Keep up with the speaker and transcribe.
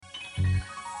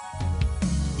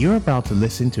You're about to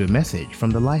listen to a message from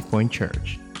the LifePoint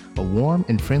Church, a warm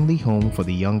and friendly home for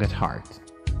the young at heart.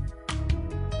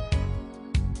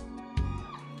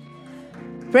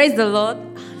 Praise the Lord.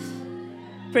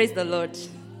 Praise the Lord.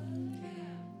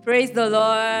 Praise the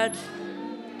Lord.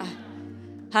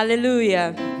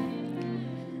 Hallelujah.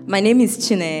 My name is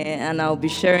Chine, and I'll be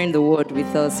sharing the word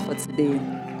with us for today.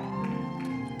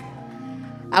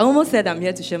 I almost said I'm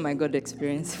here to share my God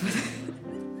experience.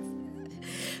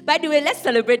 By the way, let's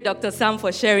celebrate Dr. Sam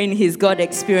for sharing his God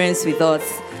experience with us.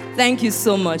 Thank you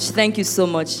so much. Thank you so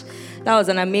much. That was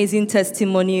an amazing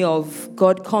testimony of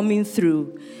God coming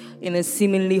through in a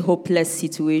seemingly hopeless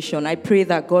situation. I pray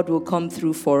that God will come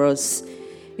through for us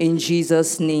in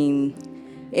Jesus' name.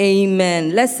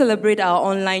 Amen. Let's celebrate our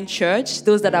online church,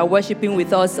 those that are worshiping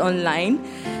with us online.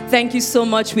 Thank you so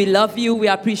much. We love you. We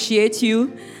appreciate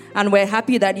you. And we're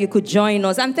happy that you could join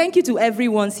us. And thank you to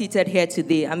everyone seated here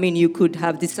today. I mean, you could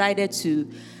have decided to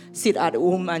sit at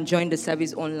home and join the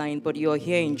service online, but you're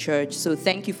here in church. So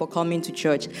thank you for coming to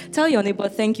church. Tell your neighbor,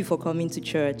 thank you for coming to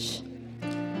church.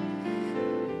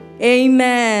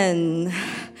 Amen.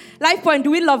 LifePoint,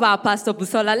 do we love our pastor,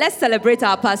 Busola? Let's celebrate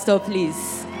our pastor,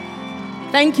 please.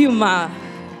 Thank you, Ma.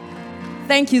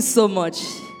 Thank you so much.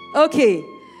 Okay.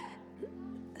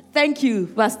 Thank you,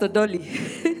 Pastor Dolly.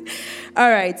 All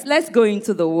right, let's go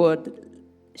into the word.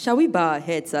 Shall we bow our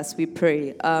heads as we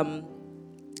pray?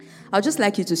 I'd just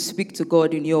like you to speak to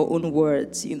God in your own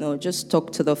words. Just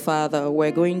talk to the Father.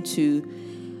 We're going to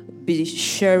be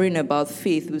sharing about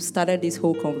faith. We started this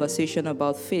whole conversation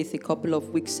about faith a couple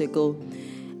of weeks ago.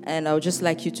 And I would just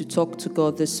like you to talk to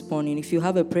God this morning. If you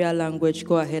have a prayer language,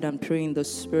 go ahead and pray in the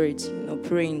Spirit.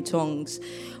 Pray in tongues.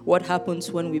 What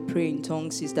happens when we pray in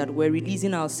tongues is that we're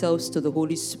releasing ourselves to the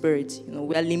Holy Spirit.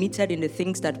 We are limited in the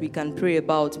things that we can pray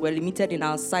about. We're limited in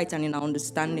our sight and in our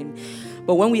understanding.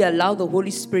 But when we allow the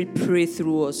Holy Spirit pray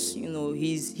through us,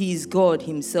 He's God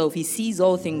Himself. He sees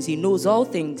all things. He knows all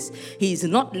things. He is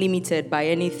not limited by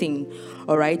anything.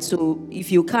 All right? So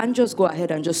if you can, just go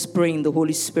ahead and just pray in the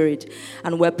Holy Spirit.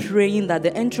 And we're praying that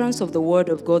the entrance of the Word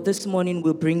of God this morning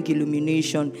will bring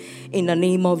illumination in the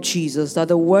name of Jesus. That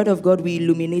the Word of God will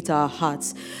illuminate our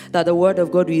hearts. That the Word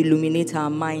of God will illuminate our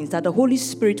minds. That the Holy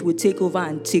Spirit will take over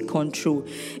and take control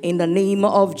in the name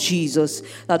of Jesus.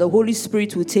 That the Holy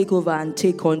Spirit will take over and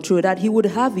take control. That He would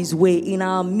have His way in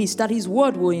our midst. That His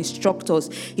Word will instruct us.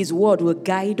 His Word will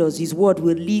guide us. His Word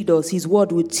will lead us. His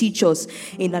Word will teach us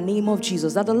in the name of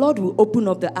Jesus. That the Lord will open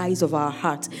up the eyes of our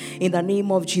heart in the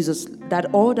name of Jesus.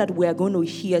 That all that we are going to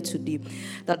hear today,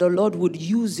 that the Lord would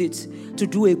use it to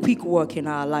do a quick work in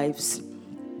our lives.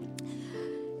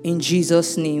 In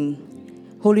Jesus' name.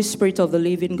 Holy Spirit of the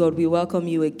living God, we welcome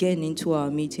you again into our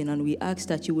meeting, and we ask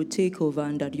that you would take over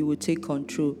and that you would take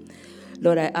control.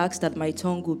 Lord, I ask that my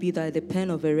tongue will be like the pen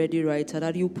of a ready writer,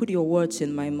 that you put your words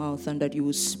in my mouth and that you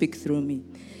will speak through me.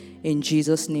 In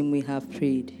Jesus' name we have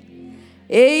prayed.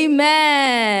 Amen.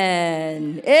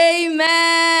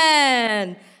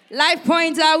 Amen.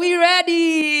 LifePoint, are we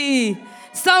ready?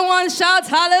 Someone shout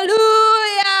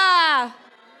hallelujah.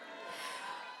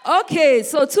 Okay,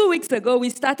 so 2 weeks ago, we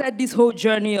started this whole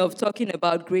journey of talking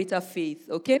about greater faith,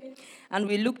 okay? And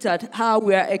we looked at how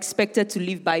we are expected to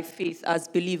live by faith as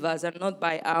believers and not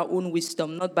by our own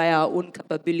wisdom, not by our own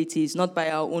capabilities, not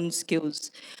by our own skills.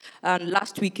 And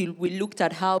last week, we looked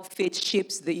at how faith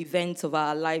shapes the events of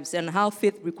our lives and how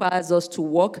faith requires us to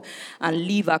walk and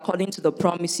live according to the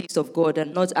promises of God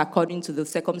and not according to the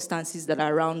circumstances that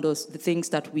are around us, the things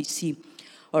that we see.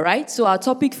 All right, so our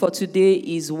topic for today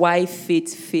is why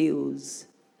faith fails.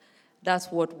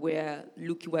 That's what we're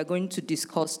going to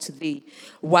discuss today.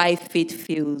 Why faith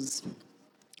fails.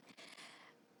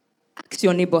 Ask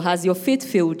your neighbor, has your faith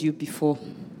failed you before?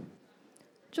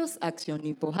 Just ask your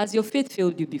neighbor, has your faith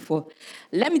failed you before?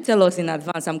 Let me tell us in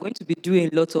advance, I'm going to be doing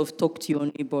a lot of talk to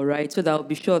your neighbor, right? So that I'll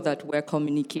be sure that we're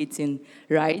communicating,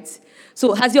 right?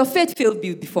 So has your faith failed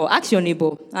you before? Ask your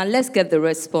neighbor and let's get the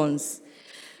response.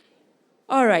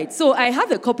 All right, so I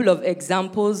have a couple of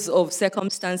examples of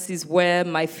circumstances where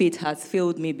my faith has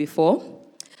failed me before.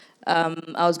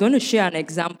 I was going to share an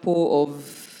example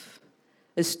of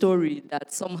a story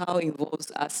that somehow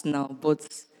involves us now, but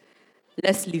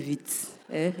let's leave it.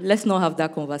 Let's not have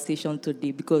that conversation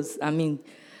today because,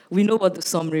 we know what the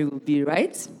summary will be,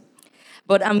 right?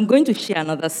 But I'm going to share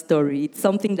another story. It's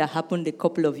something that happened a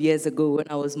couple of years ago when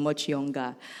I was much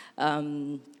younger.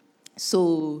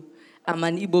 So I'm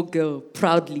an Igbo girl,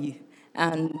 proudly.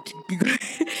 And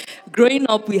growing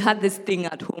up, we had this thing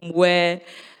at home where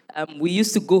we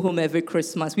used to go home every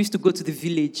Christmas. We used to go to the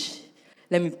village.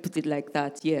 Let me put it like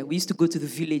that. Yeah, we used to go to the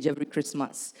village every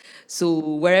Christmas. So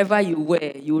wherever you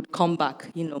were, you would come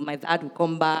back. My dad would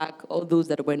come back, all those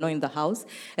that were not in the house,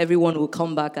 everyone will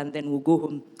come back, and then we'll go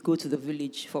home, go to the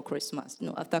village for Christmas.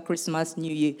 After Christmas,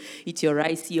 New Year, eat your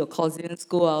rice, see your cousins,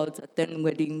 go out, attend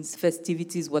weddings,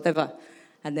 festivities, whatever,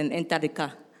 and then enter the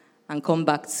car and come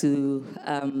back to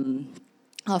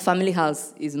our family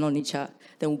house is in Onitsha.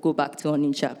 Then we'll go back to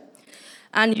Onitsha.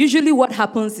 And usually what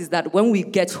happens is that when we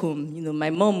get home, my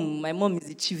mom is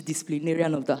the chief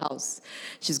disciplinarian of the house.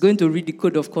 She's going to read the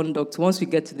code of conduct once we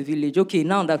get to the village. Okay,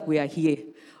 now that we are here,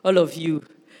 all of you,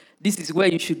 this is where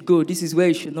you should go, this is where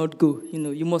you should not go.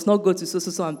 You must not go to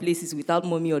so and places without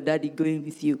mommy or daddy going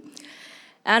with you.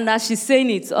 And as she's saying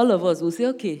it, all of us will say,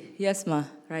 okay, yes, ma,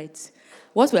 right.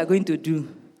 What we are going to do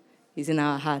is in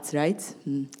our hearts, right?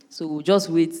 So we'll just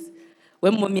wait.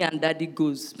 When mommy and daddy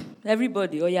goes,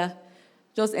 everybody, oh yeah,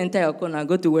 just enter your corner and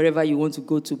go to wherever you want to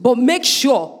go to. But make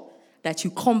sure that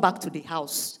you come back to the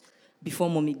house before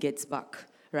mommy gets back,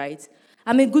 right?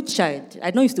 I'm a good child. I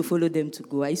don't used to follow them to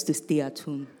go. I used to stay at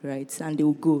home, right? And they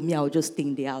will go. Me, I'll just stay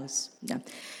in the house. Yeah.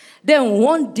 Then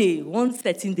one day, one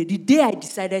certain day, the day I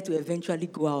decided to eventually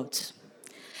go out.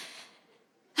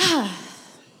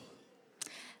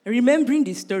 Remembering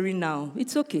the story now,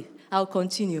 it's okay. I'll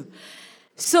continue.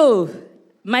 So,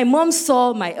 my mom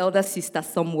saw my elder sister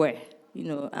somewhere,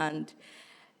 and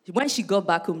when she got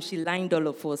back home, she lined all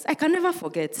of us. I can never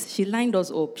forget. She lined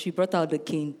us up. She brought out the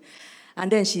cane.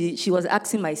 And then she was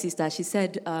asking my sister, she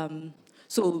said,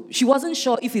 so she wasn't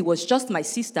sure if it was just my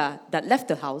sister that left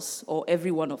the house or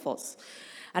every one of us.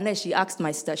 And then she asked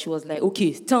my sister, she was like,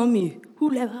 okay, tell me, who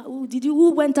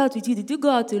went out with you? Did you go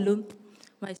out alone?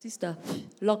 My sister,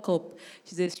 lock up.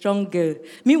 She's a strong girl.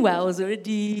 Meanwhile, I was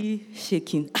already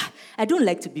shaking. I don't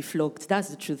like to be flogged. That's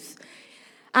the truth.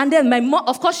 And then my mom,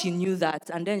 of course, she knew that.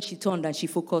 And then she turned and she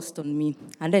focused on me.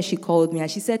 And then she called me and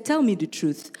she said, tell me the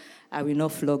truth. I will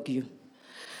not flog you.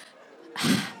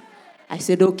 I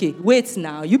said, okay, wait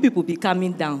now. You people be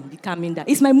calming down. Be calming down.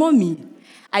 It's my mommy.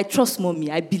 I trust mommy.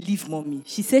 I believe mommy.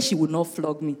 She said she would not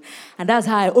flog me. And that's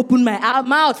how I opened my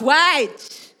mouth wide.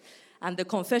 And the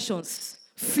confessions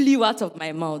flew out of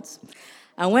my mouth.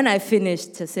 And when I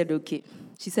finished, I said, okay.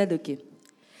 She said, okay.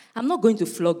 I'm not going to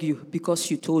flog you because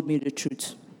you told me the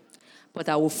truth. But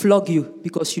I will flog you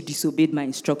because you disobeyed my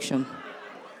instruction.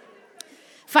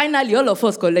 Finally, all of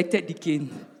us collected the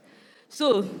cane.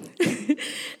 So,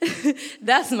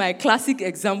 that's my classic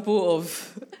example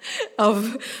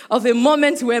of a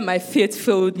moment where my faith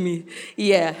failed me.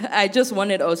 Yeah, I just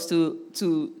wanted us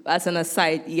to as an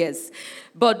aside, yes.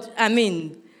 But,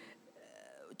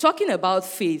 talking about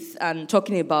faith and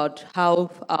talking about how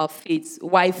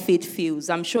why faith fails,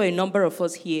 I'm sure a number of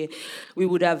us here,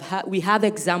 we have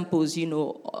examples,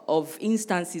 of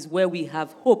instances where we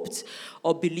have hoped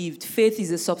or believed. Faith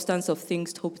is the substance of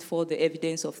things hoped for, the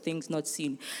evidence of things not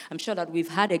seen. I'm sure that we've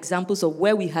had examples of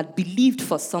where we had believed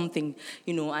for something,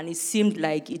 and it seemed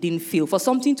like it didn't fail. For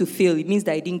something to fail, it means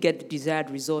that it didn't get the desired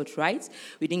result, right?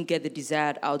 We didn't get the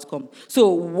desired outcome. So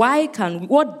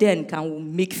what then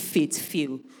can make faith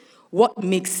fail? What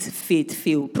makes faith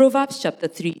fail? Proverbs chapter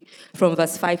 3, from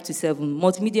verse 5 to 7.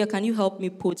 Multimedia, can you help me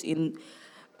put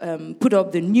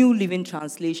up the New Living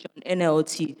Translation,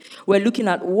 NLT? We're looking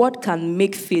at what can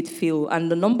make faith fail.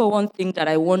 And the number one thing that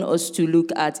I want us to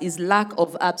look at is lack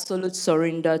of absolute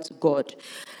surrender to God.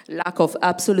 Lack of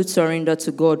absolute surrender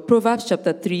to God. Proverbs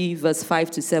chapter 3, verse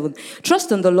 5 to 7.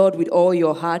 Trust in the Lord with all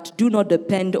your heart. Do not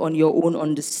depend on your own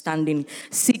understanding.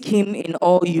 Seek him in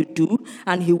all you do,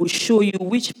 and he will show you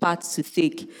which paths to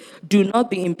take. Do not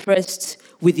be impressed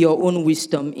with your own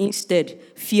wisdom. Instead,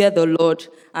 fear the Lord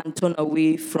and turn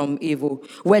away from evil.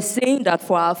 We're saying that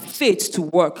for our faith to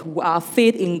work, our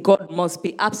faith in God must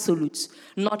be absolute,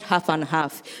 not half and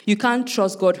half. You can't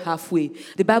trust God halfway.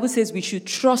 The Bible says we should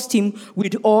trust him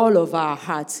with all of our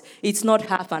hearts. It's not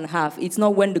half and half. It's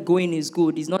not when the going is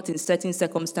good. It's not in certain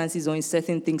circumstances or in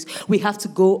certain things. We have to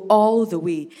go all the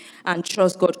way and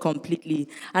trust God completely.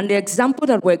 And the example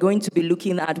that we're going to be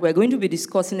looking at, we're going to be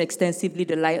discussing extensively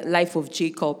the life of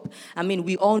Jacob.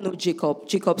 We all know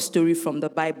Jacob's story from the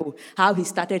Bible, how he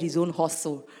started his own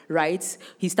hustle, right?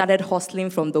 He started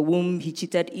hustling from the womb. He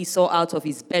cheated Esau out of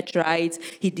his birthright.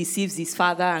 He deceives his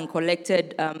father and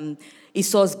collected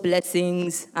Esau's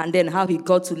blessings, and then how he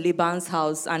got to Laban's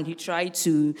house and he tried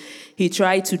to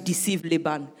deceive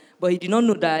Laban. But he did not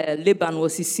know that Laban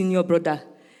was his senior brother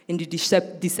in the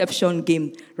deception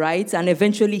game, right? And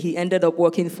eventually he ended up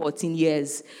working 14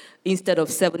 years instead of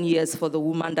 7 years for the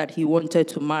woman that he wanted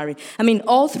to marry. I mean,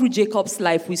 all through Jacob's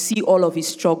life, we see all of his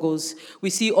struggles. We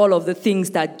see all of the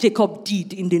things that Jacob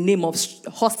did in the name of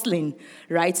hustling,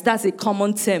 right? That's a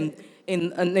common term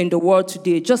in the world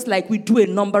today. Just like we do a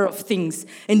number of things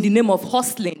in the name of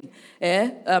hustling.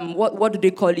 What do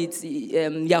they call it?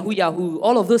 Yahoo.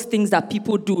 All of those things that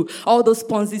people do, all those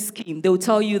Ponzi schemes, they'll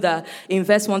tell you that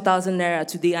invest 1,000 naira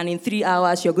today and in 3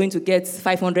 hours you're going to get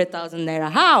 500,000 naira.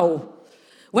 How?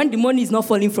 When the money is not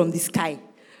falling from the sky,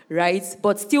 right?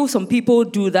 But still some people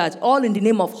do that, all in the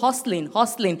name of hustling.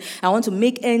 I want to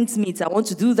make ends meet. I want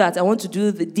to do that. I want to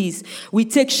do this. We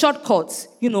take shortcuts,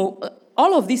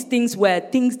 all of these things were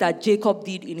things that Jacob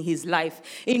did in his life,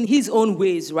 in his own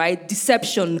ways, right?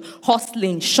 Deception,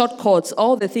 hustling, shortcuts,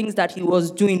 all the things that he was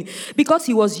doing, because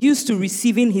he was used to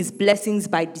receiving his blessings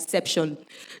by deception.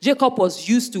 Jacob was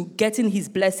used to getting his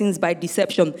blessings by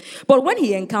deception. But when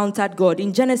he encountered God,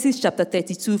 in Genesis chapter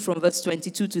 32 from verse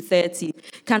 22 to 30,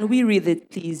 can we read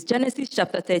it, please? Genesis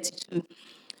chapter 32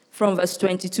 from verse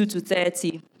 22 to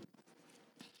 30.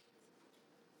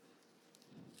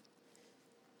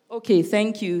 Okay,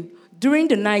 thank you. During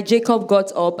the night, Jacob got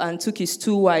up and took his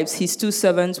 2 wives, his 2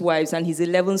 servant wives, and his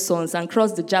 11 sons, and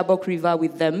crossed the Jabbok River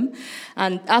with them.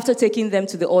 And after taking them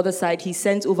to the other side, he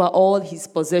sent over all his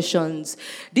possessions.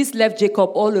 This left Jacob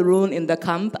all alone in the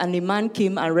camp, and a man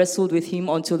came and wrestled with him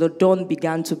until the dawn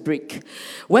began to break.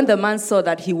 When the man saw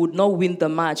that he would not win the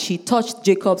match, he touched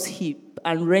Jacob's hip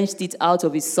and wrenched it out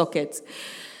of his socket.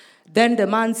 Then the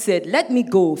man said, "Let me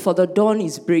go, for the dawn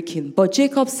is breaking." But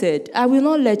Jacob said, "I will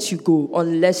not let you go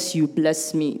unless you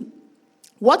bless me."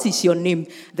 "What is your name?"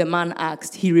 the man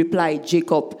asked. He replied,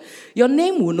 "Jacob." "Your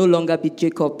name will no longer be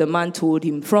Jacob," the man told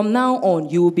him. "From now on,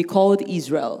 you will be called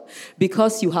Israel,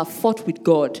 because you have fought with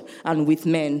God and with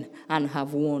men and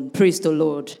have won." Praise the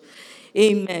Lord.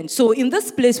 Amen. So in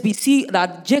this place, we see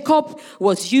that Jacob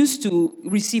was used to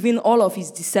receiving all of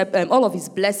his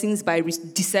blessings by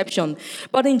deception.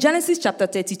 But in Genesis chapter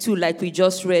 32, like we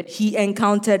just read, he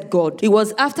encountered God. It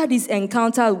was after this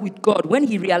encounter with God when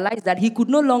he realized that he could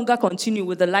no longer continue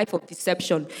with the life of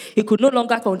deception. He could no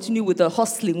longer continue with the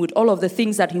hustling, with all of the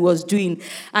things that he was doing.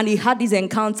 And he had this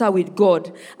encounter with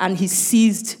God, and he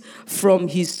ceased from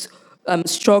his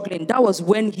struggling. That was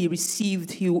when he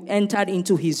entered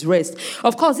into his rest.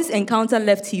 Of course, this encounter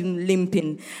left him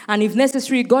limping. And if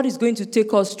necessary, God is going to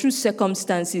take us through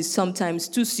circumstances sometimes,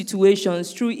 through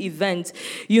situations, through events,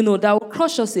 that will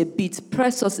crush us a bit,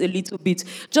 press us a little bit,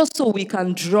 just so we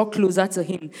can draw closer to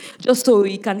him, just so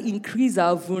we can increase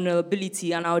our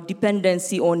vulnerability and our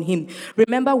dependency on him.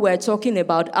 Remember, we're talking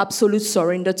about absolute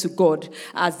surrender to God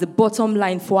as the bottom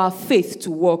line for our faith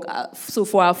to work. So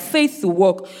for our faith to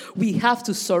work, we have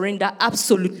to surrender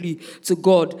absolutely to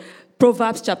God.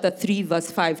 Proverbs chapter 3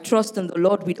 verse 5, "Trust in the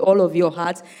Lord with all of your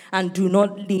heart and do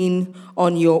not lean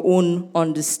on your own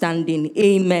understanding."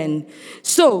 Amen.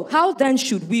 So, how then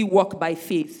should we walk by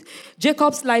faith?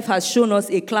 Jacob's life has shown us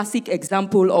a classic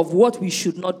example of what we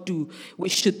should not do. We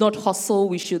should not hustle.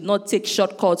 We should not take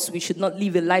shortcuts. We should not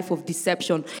live a life of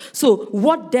deception. So,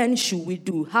 what then should we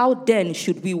do? How then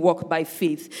should we walk by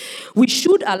faith? We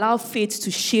should allow faith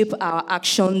to shape our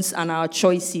actions and our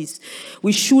choices.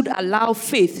 We should allow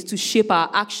faith to shape our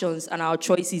actions and our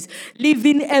choices,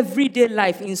 living everyday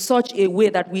life in such a way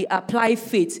that we apply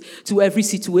faith to every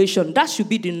situation. That should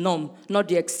be the norm, not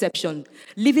the exception.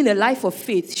 Living a life of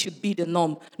faith should be the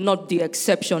norm, not the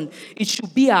exception. It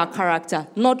should be our character,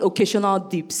 not occasional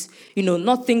dips.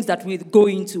 Not things that we go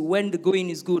into when the going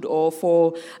is good or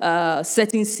for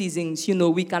certain seasons.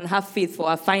 We can have faith for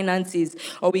our finances,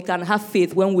 or we can have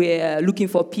faith when we're looking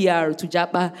for PR to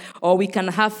Japa, or we can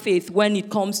have faith when it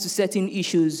comes to certain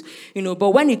issues. But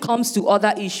when it comes to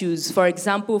other issues, for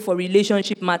example, for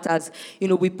relationship matters,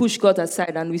 we push God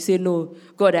aside and we say, "No,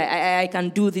 God, I can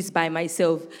do this by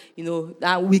myself.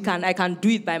 I can do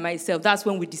it by myself." That's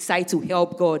when we decide to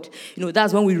help God.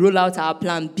 That's when we roll out our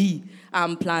plan B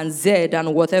and plan Z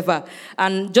and whatever.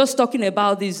 And just talking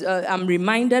about this, I'm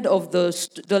reminded of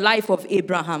the life of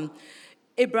Abraham.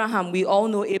 Abraham, we all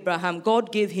know Abraham.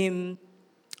 God gave him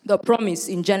the promise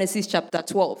in Genesis chapter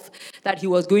 12 that he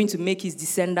was going to make his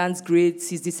descendants great,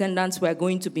 his descendants were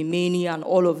going to be many, and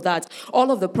all of that. All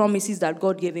of the promises that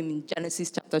God gave him in Genesis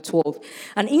chapter 12.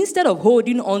 And instead of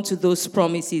holding on to those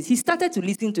promises, he started to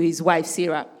listen to his wife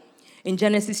Sarah. In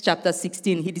Genesis chapter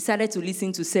 16, he decided to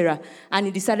listen to Sarah, and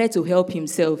he decided to help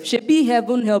himself. Shebi,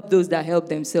 heaven help those that help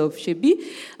themselves. Shebi.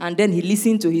 And then he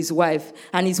listened to his wife,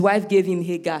 and his wife gave him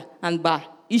Hagar and Bah.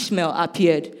 Ishmael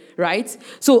appeared, right?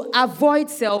 So avoid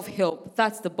self-help.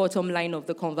 That's the bottom line of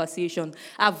the conversation.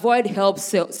 Avoid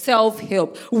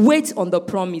self-help. Wait on the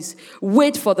promise.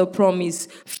 Wait for the promise.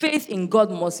 Faith in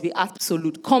God must be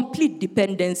absolute. Complete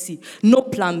dependency. No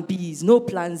plan Bs, no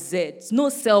plan Zs, no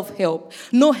self-help.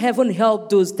 No heaven help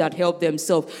those that help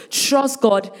themselves. Trust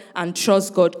God and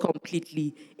trust God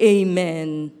completely.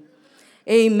 Amen.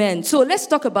 Amen. So let's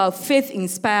talk about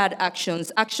faith-inspired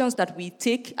actions. Actions that we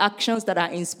take, actions that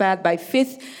are inspired by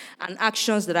faith, and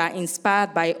actions that are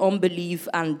inspired by unbelief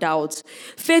and doubt.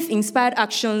 Faith-inspired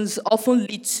actions often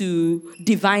lead to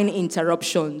divine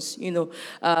interruptions.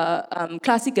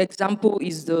 Classic example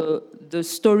is the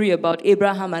story about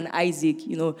Abraham and Isaac.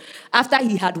 After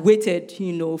he had waited,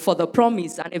 for the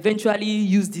promise and eventually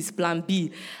used his plan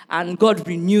B, and God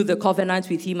renewed the covenant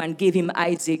with him and gave him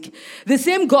Isaac. The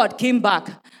same God came back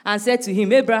and said to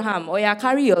him, Abraham,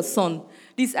 carry your son,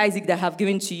 this Isaac that I have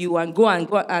given to you, and go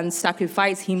and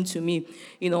sacrifice him to me,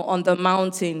 on the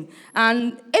mountain.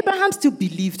 And Abraham still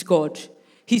believed God.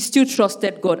 He still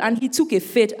trusted God. And he took a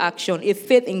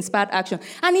faith-inspired action.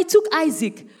 And he took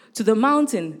Isaac to the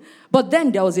mountain. But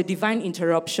then there was a divine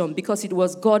interruption because it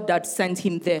was God that sent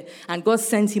him there. And God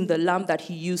sent him the lamb that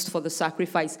he used for the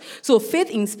sacrifice. So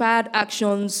faith-inspired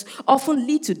actions often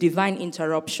lead to divine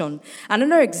interruption.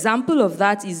 Another example of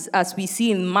that is as we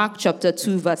see in Mark chapter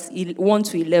 2, verse 1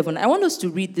 to 11. I want us to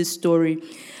read this story.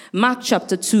 Mark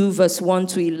chapter 2, verse 1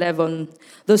 to 11.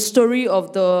 The story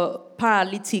of the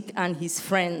paralytic and his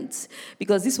friends.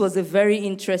 Because this was a very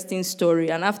interesting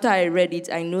story. And after I read it,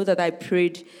 I know that I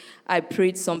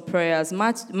prayed some prayers.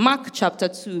 Mark chapter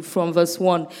 2 from verse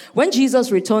 1. When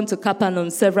Jesus returned to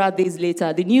Capernaum several days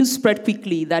later, the news spread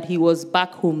quickly that he was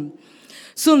back home.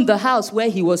 Soon the house where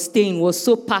he was staying was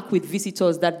so packed with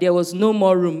visitors that there was no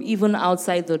more room, even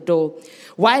outside the door.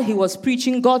 While he was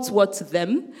preaching God's word to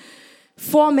them,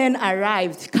 4 men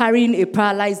arrived carrying a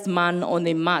paralyzed man on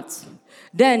a mat.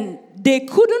 Then they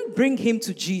couldn't bring him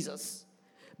to Jesus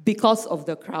because of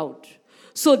the crowd.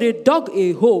 So they dug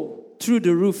a hole through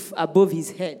the roof above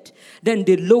his head. Then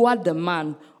they lowered the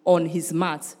man on his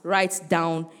mat right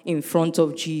down in front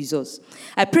of Jesus.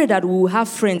 I pray that we will have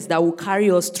friends that will carry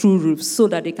us through roofs so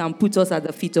that they can put us at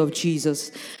the feet of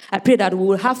Jesus. I pray that we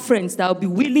will have friends that will be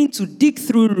willing to dig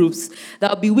through roofs,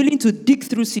 that will be willing to dig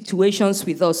through situations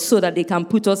with us so that they can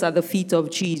put us at the feet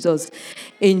of Jesus.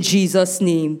 In Jesus'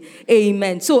 name,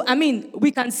 amen. So,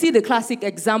 we can see the classic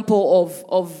example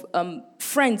of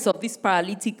friends of this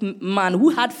paralytic man who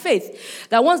had faith.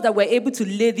 That once that we're able to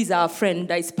lay this our friend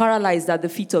that is paralyzed at the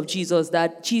feet of Jesus,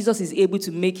 that Jesus is able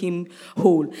to make him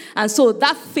whole. And so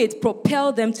that faith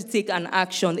propelled them to take an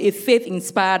action, a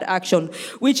faith-inspired action,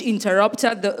 which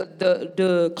interrupted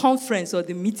the conference or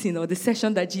the meeting or the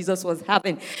session that Jesus was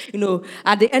having.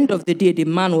 At the end of the day, the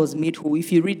man was made whole.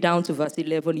 If you read down to verse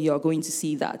 11, you are going to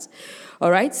see that.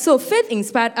 All right? So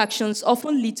faith-inspired actions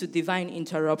often lead to divine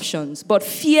interruptions, but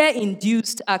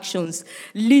fear-induced actions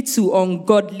lead to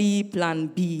ungodly plan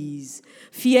Bs.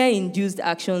 Fear-induced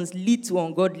actions lead to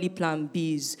ungodly plan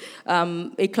Bs.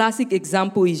 A classic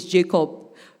example is Jacob.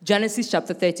 Genesis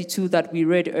chapter 32 that we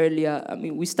read earlier.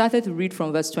 We started to read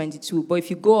from verse 22, but if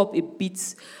you go up a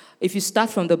bit, if you start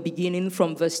from the beginning,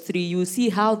 from verse 3, you'll see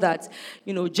how that,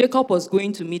 Jacob was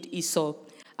going to meet Esau.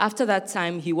 After that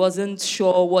time, he wasn't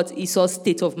sure what Esau's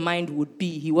state of mind would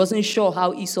be. He wasn't sure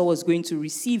how Esau was going to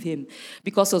receive him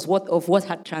because of what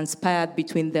had transpired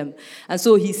between them. And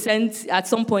so he sent, at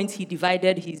some point, he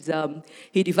divided his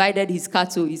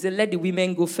cattle. He said, let the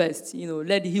women go first. He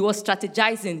was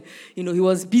strategizing. He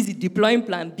was busy deploying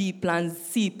plan B, plan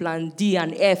C, plan D,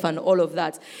 and F, and all of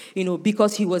that,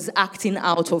 because he was acting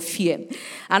out of fear.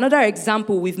 Another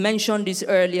example, we've mentioned this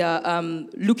earlier,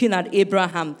 looking at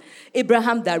Abraham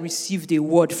that received a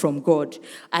word from God.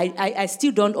 I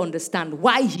still don't understand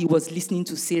why he was listening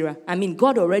to Sarah.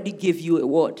 God already gave you a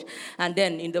word. And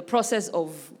then in the process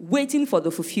of waiting for the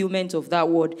fulfillment of that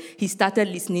word, he started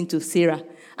listening to Sarah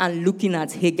and looking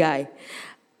at Hagar.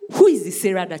 Who is the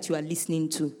Sarah that you are listening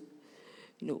to?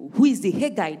 Who is the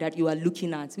Hagar that you are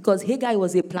looking at? Because Hagar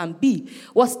was a plan B.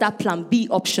 What's that plan B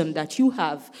option that you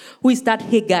have? Who is that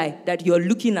Hagar that you're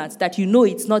looking at, that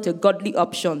it's not a godly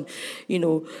option?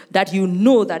 That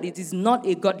that it is not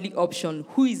a godly option.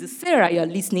 Who is the Sarah you're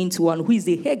listening to, and who is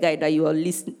the Hagar that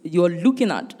you're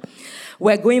looking at?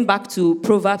 We're going back to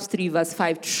Proverbs 3 verse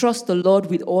 5. Trust the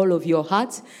Lord with all of your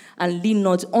heart and lean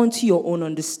not onto your own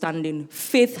understanding.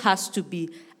 Faith has to be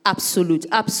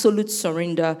absolute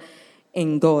surrender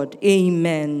in God.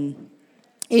 Amen.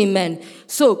 Amen.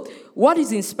 So, what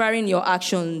is inspiring your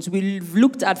actions? We've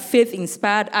looked at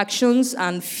faith-inspired actions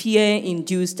and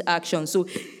fear-induced actions. So,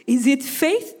 is it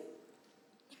faith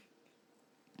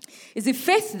Is it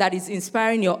faith that is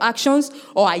inspiring your actions,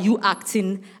 or are you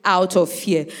acting out of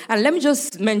fear? And let me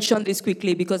just mention this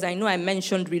quickly because I know I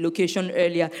mentioned relocation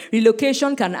earlier.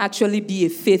 Relocation can actually be a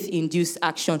faith-induced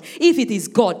action if it is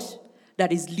God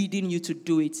that is leading you to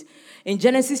do it. In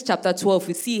Genesis chapter 12,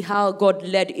 we see how God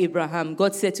led Abraham.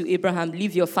 God said to Abraham,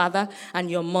 leave your father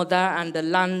and your mother and the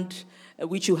land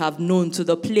which you have known to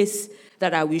the place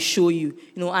that I will show you.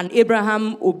 And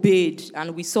Abraham obeyed,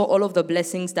 and we saw all of the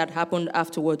blessings that happened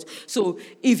afterwards. So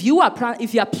if you are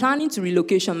planning to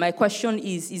relocation, my question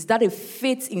is that a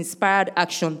faith-inspired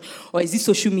action, or is it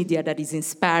social media that is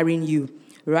inspiring you?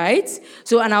 Right?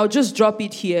 So, and I'll just drop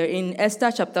it here in Esther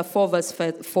chapter 4, verse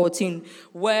 14,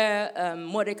 where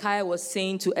Mordecai was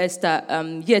saying to Esther,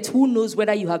 yet who knows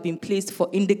whether you have been placed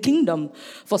in the kingdom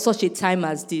for such a time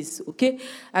as this, okay?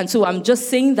 And so I'm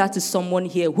just saying that to someone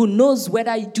here who knows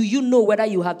do you know whether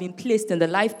you have been placed in the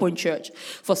Life Point Church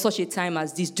for such a time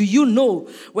as this? Do you know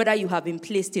whether you have been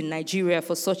placed in Nigeria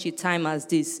for such a time as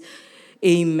this?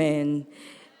 Amen.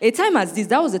 A Time As This,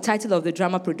 that was the title of the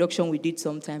drama production we did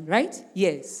sometime, right?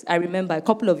 Yes, I remember a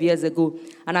couple of years ago,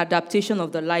 an adaptation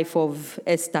of the life of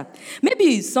Esther.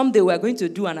 Maybe someday we're going to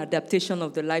do an adaptation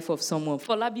of the life of someone.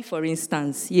 Folabi, for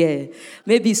instance, yeah.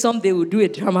 Maybe someday we'll do a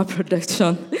drama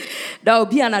production. That will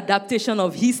be an adaptation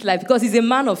of his life because he's a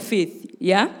man of faith,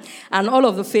 yeah? And all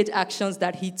of the faith actions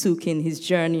that he took in his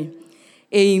journey.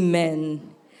 Amen.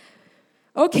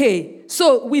 Okay,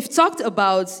 so we've talked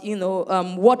about,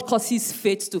 what causes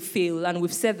faith to fail, and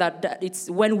we've said that it's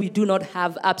when we do not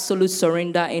have absolute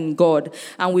surrender in God,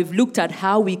 and we've looked at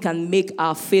how we can make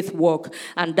our faith work,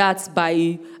 and that's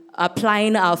by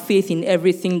applying our faith in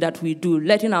everything that we do,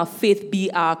 letting our faith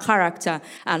be our character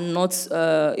and not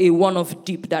a one-off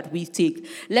dip that we take.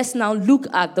 Let's now look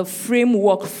at the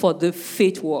framework for the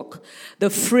faith work. The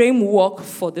framework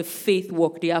for the faith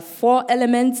work. There are 4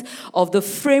 elements of the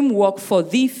framework for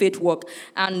the faith work.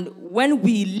 And when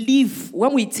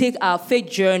we take our faith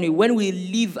journey, when we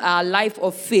live our life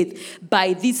of faith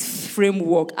by this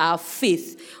framework, our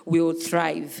faith will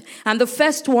thrive. And the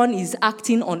first one is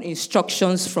acting on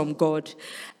instructions from God.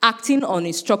 Acting on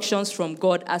instructions from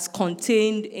God as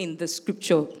contained in the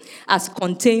scripture.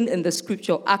 Acting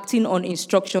on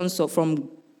instructions from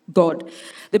God.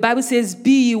 The Bible says,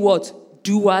 be ye what?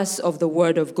 Doers of the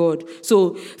word of God.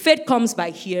 So faith comes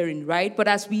by hearing, right? But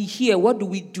as we hear, what do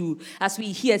we do? As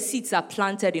we hear, seeds are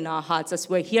planted in our hearts. As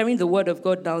we're hearing the word of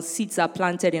God now, seeds are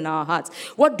planted in our hearts.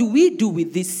 What do we do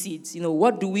with these seeds?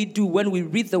 What do we do when we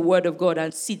read the word of God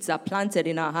and seeds are planted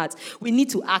in our hearts? We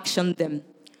need to action them.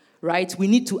 Right? We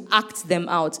need to act them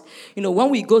out. When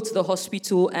we go to the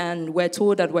hospital and we're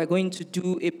told that we're going to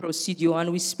do a procedure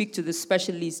and we speak to the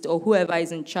specialist or whoever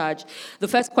is in charge, the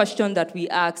first question that we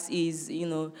ask is,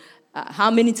 how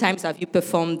many times have you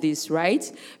performed this,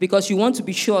 right? Because you want to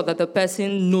be sure that the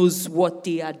person knows what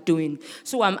they are doing.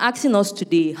 So I'm asking us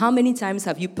today, how many times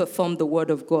have you performed the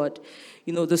word of God?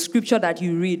 The scripture that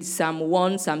you read, Psalm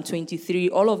 1, Psalm 23,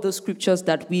 all of those scriptures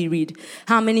that we read,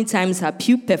 how many times have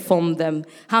you performed them?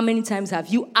 How many times have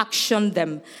you actioned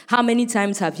them? How many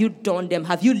times have you done them?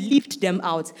 Have you lived them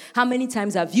out? How many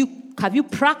times have you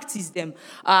practiced them?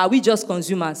 Are we just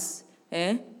consumers?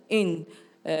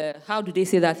 How do they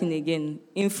say that thing again?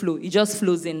 Inflow. It just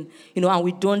flows in, and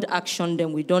we don't action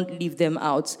them. We don't leave them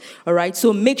out. All right.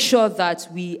 So make sure that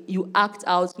you act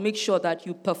out. Make sure that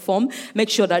you perform. Make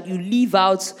sure that you leave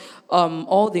out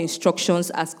all the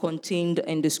instructions as contained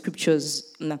in the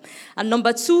scriptures. And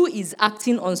number 2 is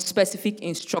acting on specific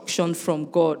instruction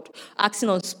from God. Acting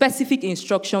on specific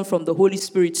instruction from the Holy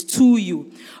Spirit to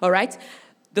you. All right.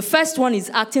 The first one is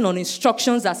acting on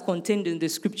instructions as contained in the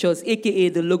scriptures, aka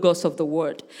the logos of the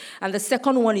word. And the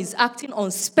second one is acting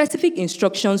on specific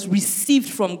instructions received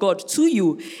from God to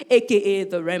you, aka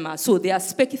the rhema. So there are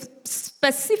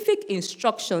specific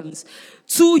instructions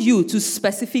to you, to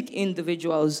specific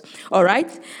individuals. All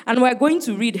right? And we're going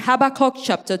to read Habakkuk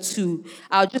chapter 2.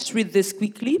 I'll just read this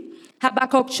quickly.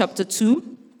 Habakkuk chapter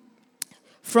 2.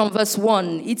 From verse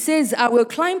 1, it says, I will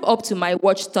climb up to my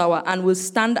watchtower and will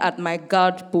stand at my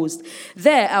guard post.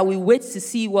 There I will wait to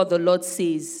see what the Lord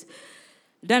says.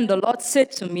 Then the Lord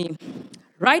said to me,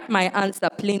 write my answer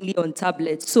plainly on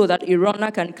tablets so that a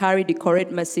runner can carry the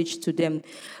correct message to them.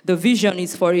 The vision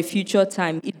is for a future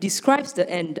time. It describes the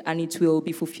end and it will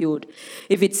be fulfilled.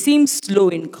 If it seems slow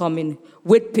in coming,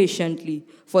 wait patiently,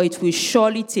 for it will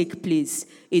surely take place.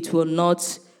 It will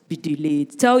not be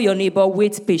delayed. Tell your neighbor,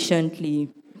 wait patiently.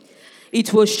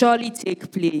 It will surely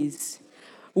take place.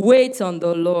 Wait on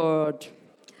the Lord.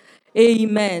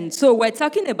 Amen. So we're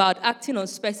talking about acting on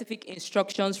specific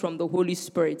instructions from the Holy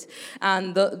Spirit.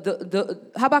 And the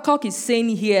Habakkuk is saying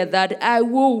here that I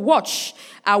will watch,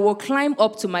 I will climb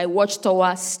up to my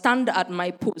watchtower, stand at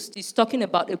my post. He's talking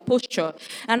about a posture.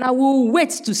 And I will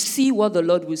wait to see what the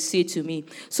Lord will say to me.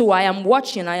 So I am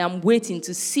watching, I am waiting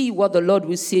to see what the Lord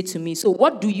will say to me. So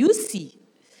what do you see?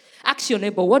 Ask your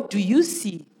neighbor, what do you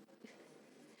see?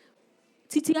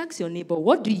 Titi, ask your neighbor,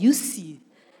 what do you see?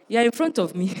 You're in front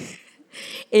of me.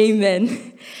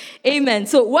 Amen. Amen.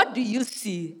 So what do you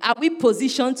see? Are we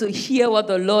positioned to hear what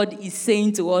the Lord is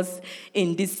saying to us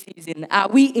in this season? Are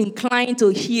we inclined to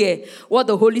hear what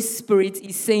the Holy Spirit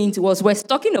is saying to us? We're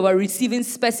talking about receiving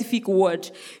specific word,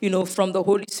 from the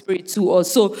Holy Spirit to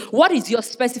us. So what is your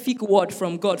specific word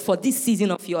from God for this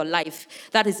season of your life?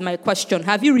 That is my question.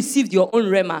 Have you received your own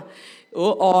rhema?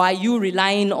 Or are you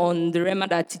relying on the rhema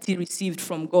that Titi received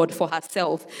from God for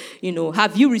herself?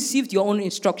 Have you received your own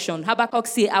instruction? Habakkuk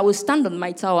say, I will stand on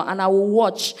my tower and I will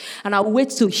watch and I will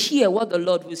wait to hear what the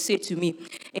Lord will say to me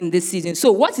in this season.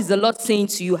 So what is the Lord saying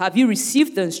to you? Have you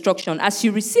received the instruction? As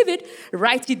you receive it,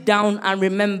 write it down and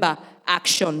remember,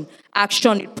 action.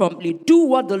 Action it promptly. Do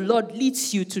what the Lord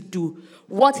leads you to do.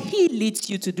 What he leads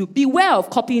you to do. Beware of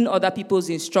copying other people's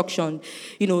instruction.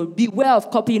 Beware of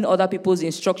copying other people's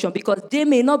instruction because they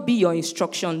may not be your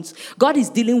instructions. God is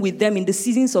dealing with them in the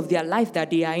seasons of their life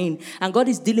that they are in. And God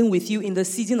is dealing with you in the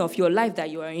season of your life that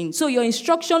you are in. So your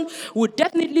instruction would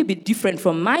definitely be different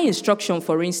from my instruction,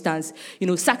 for instance.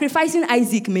 Sacrificing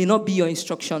Isaac may not be your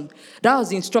instruction. That was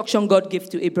the instruction God gave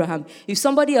to Abraham. If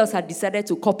somebody else had decided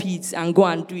to copy it and go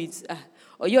and do it,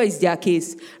 or yours is their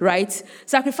case, right?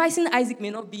 Sacrificing Isaac may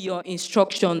not be your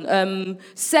instruction.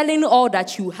 Selling all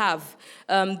that you have.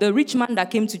 The rich man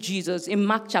that came to Jesus in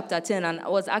Mark chapter 10 and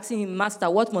was asking him, Master,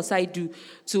 what must I do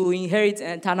to inherit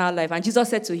eternal life? And Jesus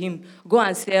said to him, go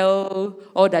and sell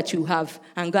all that you have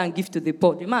and go and give to the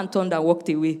poor. The man turned and walked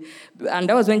away. And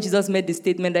that was when Jesus made the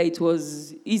statement that it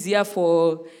was easier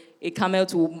for a camel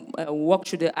to walk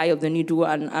through the eye of the needle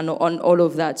and on all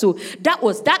of that. So that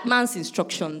was that man's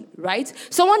instruction, right?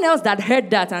 Someone else that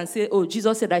heard that and said, oh,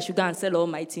 Jesus said I should go and sell all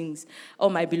my things, all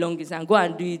my belongings and go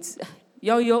and do it.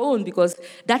 You're your own because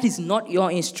that is not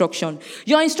your instruction.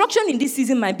 Your instruction in this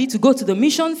season might be to go to the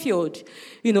mission field.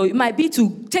 It might be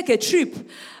to take a trip.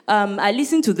 I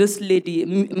listened to this lady,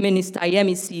 Minister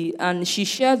Yemisi, and she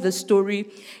shared the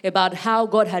story about how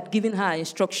God had given her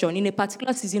instruction in a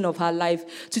particular season of her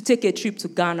life to take a trip to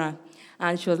Ghana.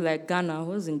 And she was like, Ghana? I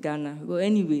was in Ghana. Well,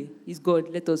 anyway, it's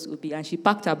God, let us obey. And she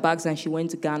packed her bags and she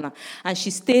went to Ghana. And she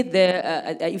stayed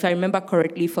there, if I remember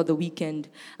correctly, for the weekend.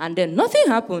 And then nothing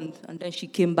happened. And then she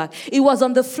came back. It was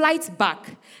on the flight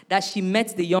back that she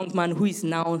met the young man who is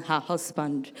now her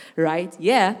husband, right?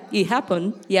 Yeah, it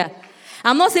happened. Yeah.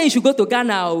 I'm not saying you should go to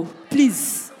Ghana.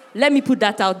 Please, let me put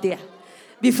that out there.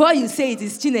 Before you say it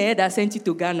is Chineye that sent you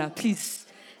to Ghana, please.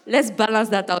 Let's balance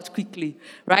that out quickly,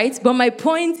 right? But my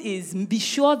point is, be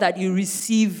sure that you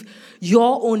receive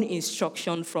your own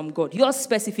instruction from God, your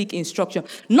specific instruction.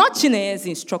 Not Chineye's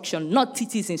instruction, not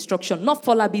Titi's instruction, not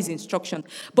Folabi's instruction,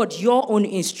 but your own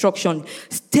instruction,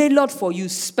 tailored for you,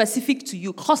 specific to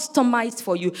you, customized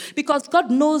for you. Because God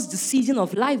knows the season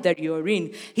of life that you're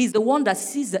in. He's the one that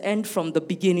sees the end from the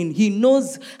beginning. He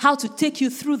knows how to take you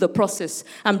through the process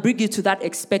and bring you to that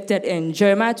expected end.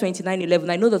 Jeremiah 29:11,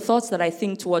 I know the thoughts that I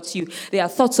think towards you. They are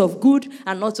thoughts of good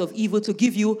and not of evil, to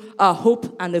give you a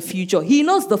hope and a future. He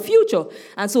knows the future.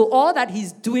 And so all that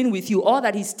he's doing with you, all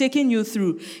that he's taking you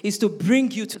through is to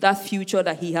bring you to that future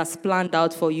that he has planned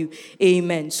out for you.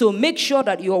 Amen. So make sure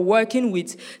that you're working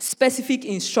with specific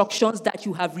instructions that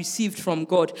you have received from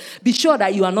God. Be sure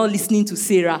that you are not listening to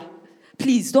Sarah.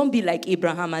 Please don't be like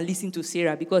Abraham and listen to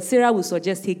Sarah, because Sarah will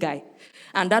suggest, hey guy,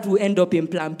 and that will end up in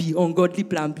plan B, ungodly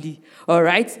plan B. All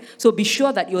right? So be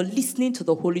sure that you're listening to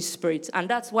the Holy Spirit. And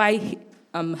that's why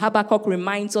Habakkuk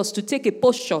reminds us to take a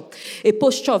posture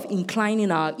of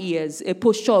inclining our ears, a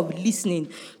posture of listening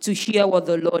to hear what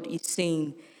the Lord is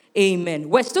saying. Amen.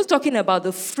 We're still talking about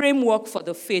the framework for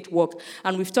the faith walk,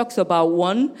 and we've talked about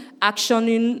one,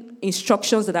 actioning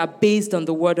instructions that are based on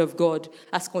the Word of God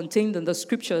as contained in the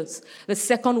Scriptures. The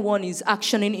second one is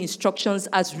actioning instructions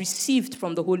as received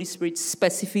from the Holy Spirit,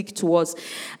 specific to us.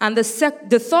 And the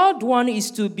third one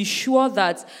is to be sure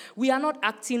that we are not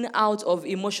acting out of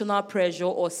emotional pressure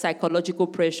or psychological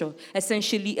pressure,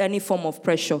 essentially any form of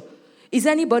pressure. Is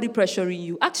anybody pressuring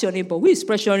you? Ask your neighbor, who is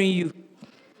pressuring you?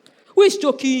 Who is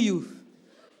choking you?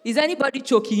 Is anybody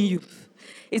choking you?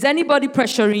 Is anybody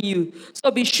pressuring you? So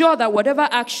be sure that whatever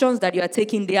actions that you are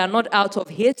taking, they are not out of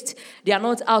haste. They are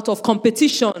not out of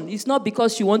competition. It's not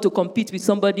because you want to compete with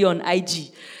somebody on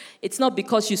IG. It's not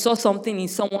because you saw something in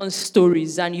someone's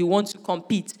stories and you want to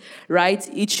compete, right?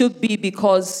 It should be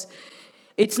because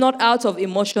it's not out of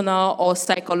emotional or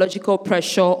psychological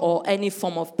pressure or any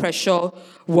form of pressure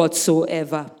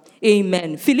whatsoever.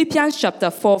 Amen. Philippians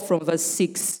chapter 4 from verse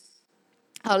 6.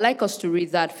 I'd like us to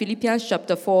read that. Philippians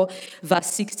chapter 4, verse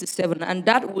 6 to 7. And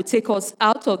that will take us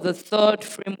out of the third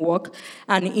framework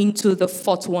and into the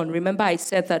fourth one. Remember, I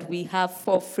said that we have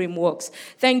 4 frameworks.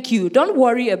 Thank you. Don't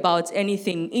worry about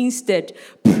anything. Instead,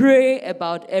 pray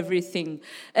about everything.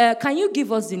 Can you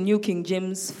give us the New King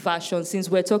James Version, since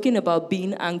we're talking about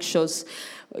being anxious?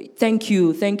 Thank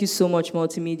you. Thank you so much,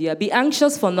 Multimedia. Be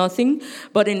anxious for nothing,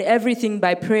 but in everything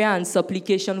by prayer and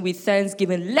supplication with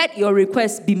thanksgiving. Let your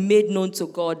requests be made known to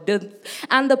God.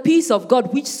 And the peace of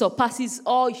God, which surpasses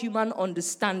all human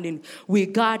understanding, will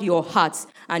guard your hearts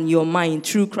and your mind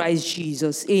through Christ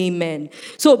Jesus. Amen.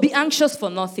 So be anxious for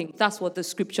nothing. That's what the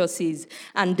scripture says.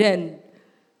 And then,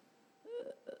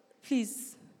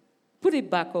 please, put it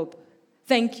back up.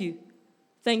 Thank you.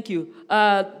 Thank you.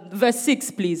 Verse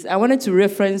 6, please. I wanted to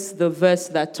reference the verse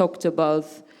that talked about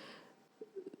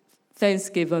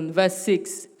Thanksgiving. Verse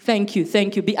 6. Thank you.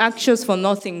 Thank you. Be anxious for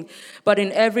nothing, but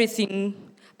in everything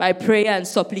by prayer and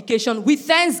supplication with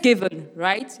thanksgiving,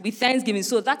 right? With thanksgiving.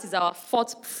 So that is our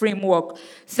fourth framework,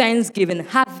 thanksgiving,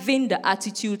 having the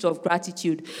attitude of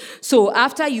gratitude. So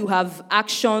after you have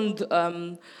actioned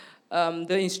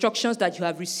the instructions that you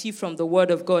have received from the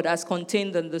Word of God as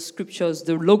contained in the scriptures,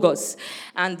 the Logos,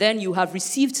 and then you have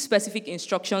received specific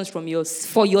instructions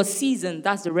for your season,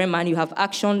 that's the Rhema, and you have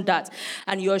actioned that,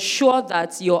 and you're sure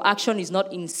that your action is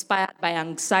not inspired by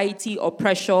anxiety or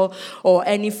pressure or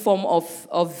any form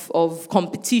of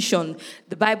competition.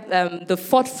 The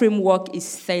fourth framework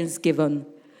is thanksgiving.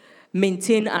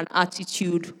 Maintain an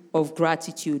attitude of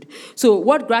gratitude. So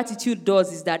what gratitude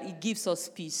does is that it gives us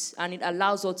peace and it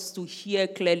allows us to hear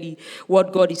clearly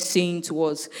what God is saying to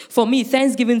us. For me,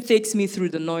 thanksgiving takes me through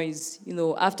the noise.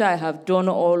 After I have done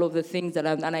all of the things and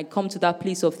I come to that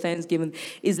place of thanksgiving,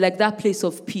 it's like that place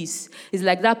of peace. It's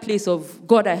like that place of,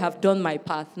 God, I have done my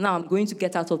path. Now I'm going to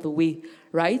get out of the way,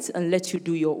 right? And let you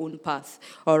do your own path.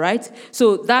 All right?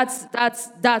 So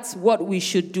that's what we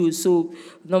should do. So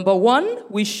number 1,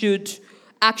 we should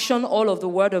action all of the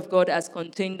Word of God as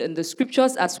contained in the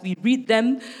scriptures. As we read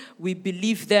them, we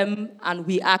believe them, and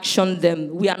we action them.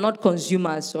 We are not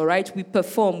consumers, all right? We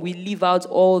perform, we live out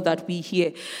all that we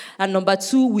hear. And number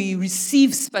 2, we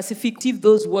receive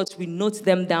those words, we note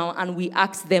them down, and we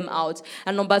act them out.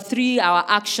 And number 3,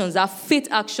 our faith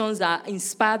actions are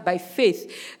inspired by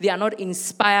faith. They are not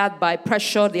inspired by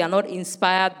pressure. They are not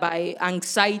inspired by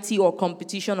anxiety or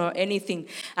competition or anything.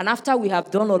 And after we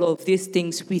have done all of these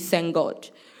things, we thank God.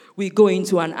 We go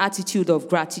into an attitude of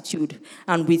gratitude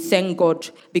and we thank God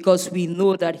because we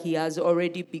know that He has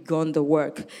already begun the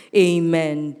work.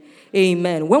 Amen.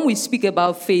 Amen. When we speak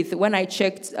about faith, when I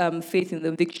checked faith in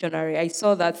the dictionary, I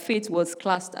saw that faith was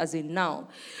classed as a noun.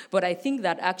 But I think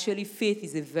that actually faith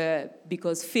is a verb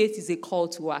because faith is a call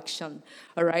to action.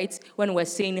 All right? When we're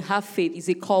saying have faith, it's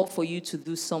a call for you to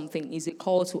do something. It's a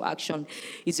call to action.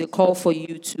 It's a call for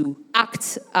you to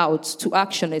act out, to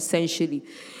action essentially.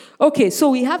 Okay, so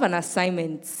we have an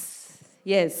assignment.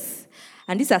 Yes.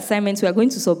 And this assignment, we are going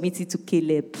to submit it to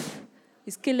Caleb.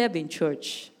 Is Caleb in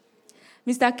church?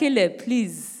 Mr. Caleb,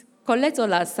 please collect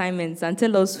all our assignments and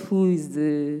tell us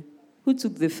who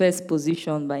took the first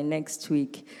position by next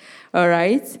week. All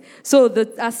right? So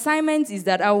the assignment is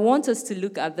that I want us to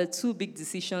look at the 2 big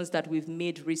decisions that we've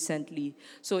made recently.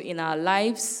 So in our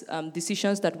lives,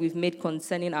 decisions that we've made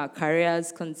concerning our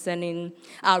careers, concerning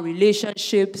our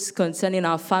relationships, concerning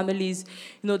our families.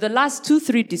 The last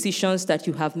 2-3 decisions that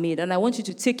you have made. And I want you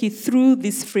to take it through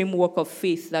this framework of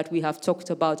faith that we have talked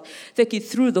about. Take it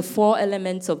through the 4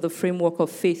 elements of the framework of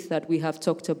faith that we have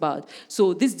talked about.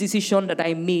 So this decision that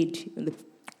I made,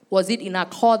 was it in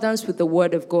accordance with the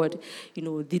Word of God?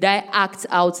 Did I act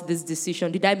out this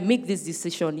decision? Did I make this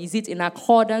decision? Is it in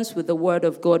accordance with the Word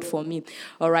of God for me?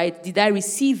 All right. Did I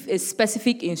receive a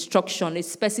specific instruction, a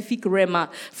specific rhema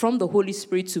from the Holy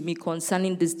Spirit to me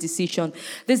concerning this decision?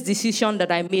 This decision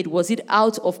that I made, was it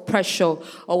out of pressure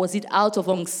or was it out of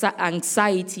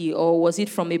anxiety or was it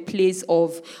from a place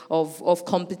of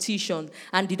competition?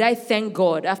 And did I thank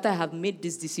God after I have made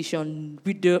this decision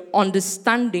with the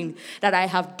understanding that I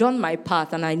have done my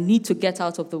path and I need to get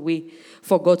out of the way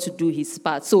for God to do His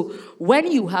part? So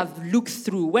when you have looked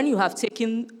through, when you have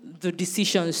taken the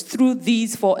decisions through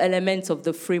these 4 elements of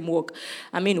the framework,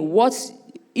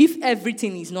 if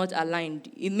everything is not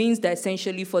aligned, it means that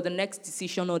essentially for the next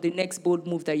decision or the next bold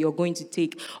move that you're going to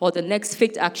take or the next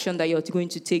faith action that you're going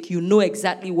to take, you know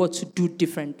exactly what to do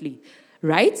differently,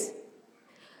 right?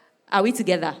 Are we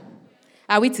together?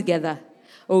 Are we together?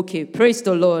 Okay, praise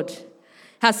the Lord.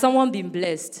 Has someone been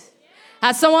blessed?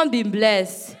 Has someone been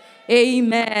blessed?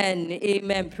 Amen.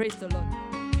 Amen. Praise the Lord.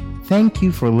 Thank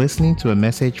you for listening to a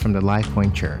message from the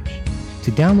LifePoint Church.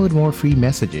 To download more free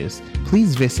messages,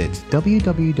 please visit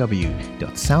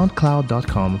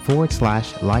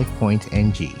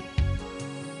www.soundcloud.com/LifePointNG.